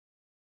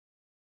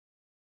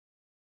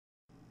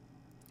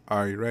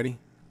Are you ready?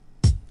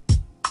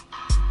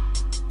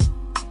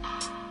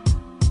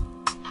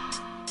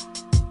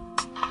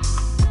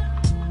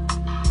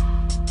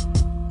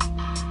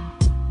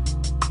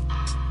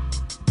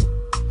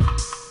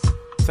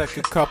 Take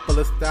a couple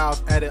of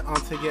styles, add it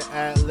onto your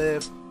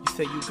ad-lib. You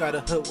say you got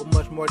a hook, what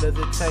much more does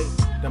it take?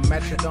 The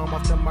metronome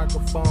off the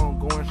microphone,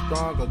 going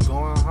strong or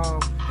going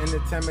home.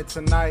 Entertainment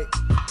tonight,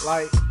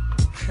 like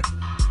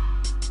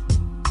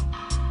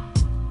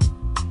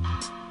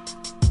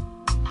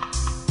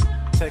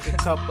take a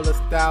couple of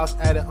styles,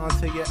 add it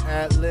onto your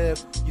ad-lib.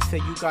 You say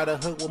you got a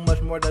hook, what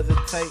much more does it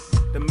take?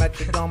 The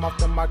metronome off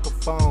the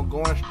microphone,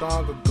 going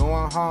strong or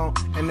going home.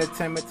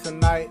 Entertainment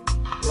tonight,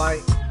 like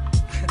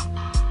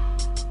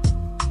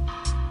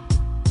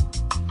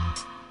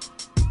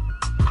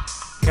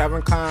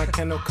Calvin Klein,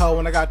 Kendall Cole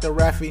when I got the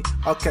Raffy.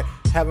 Okay,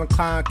 Calvin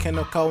Klein,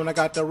 Kendall Cole when I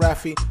got the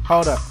Raffy.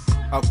 Hold up.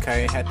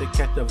 Okay, had to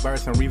catch the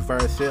verse and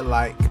reverse it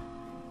like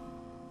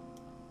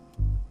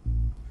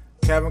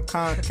Calvin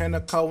Klein,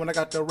 Kendall Cole when I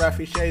got the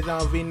Raffy. Shades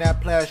on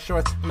V-neck plaid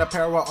shorts and a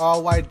pair of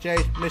all white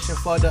J's. Mission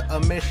for the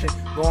omission,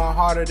 going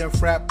harder than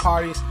frat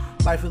parties.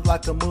 Life is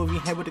like a movie,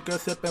 hey with the girl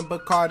sipping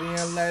Bacardi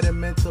and later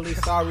mentally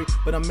sorry.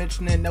 But I'm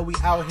mentioning that we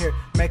out here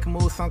making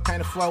moves, some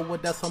kind of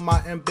forward. That's what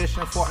my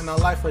ambition for in a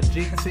life of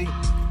GT.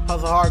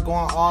 Hustle hard,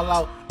 going all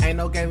out. Ain't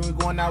no game, we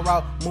going that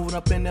route. Moving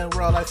up in the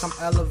world like some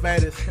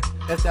elevators.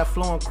 It's that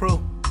fluent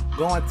crew.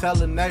 Go and tell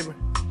the neighbor.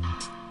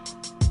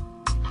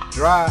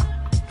 Drive.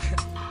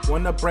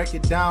 When to break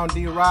it down,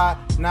 D-Ride.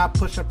 Not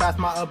pushing past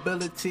my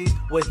abilities.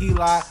 What he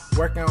lied.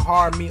 Working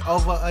hard, me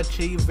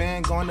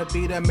overachieving. Gonna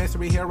be the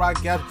mystery here, I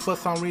guess, for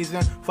some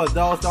reason. For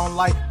those don't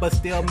like, but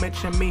still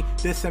mention me.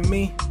 This and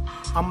me.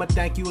 I'ma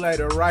thank you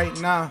later, right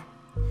now.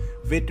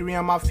 Victory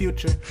in my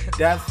future.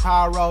 That's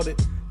how I wrote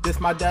it. This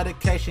my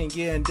dedication,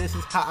 yeah, and this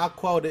is how I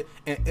quote it.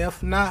 And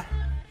if not,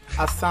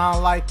 I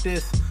sound like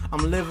this.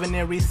 I'm living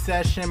in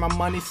recession, my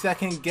money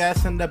second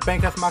guessing. The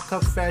bank, that's my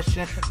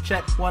confession.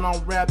 Check what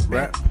I'm rapping.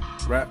 Rap.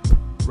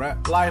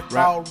 Life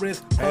all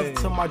risk, closer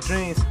to my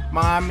dreams.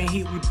 Miami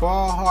Heat, we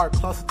ball hard,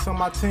 closer to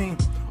my team.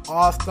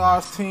 All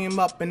stars team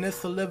up, and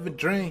it's a living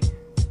dream.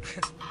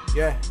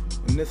 Yeah,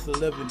 and it's a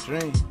living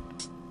dream.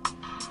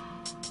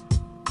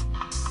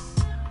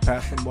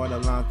 Passing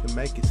borderline to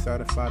make it,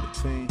 certify the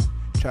team.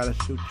 Try to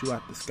shoot you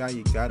out the sky,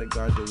 you gotta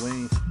guard your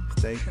wings.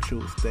 Stay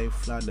true, stay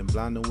fly, then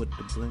blinded with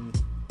the bling.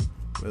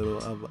 Riddle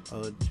of a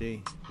OG,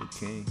 the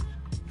king.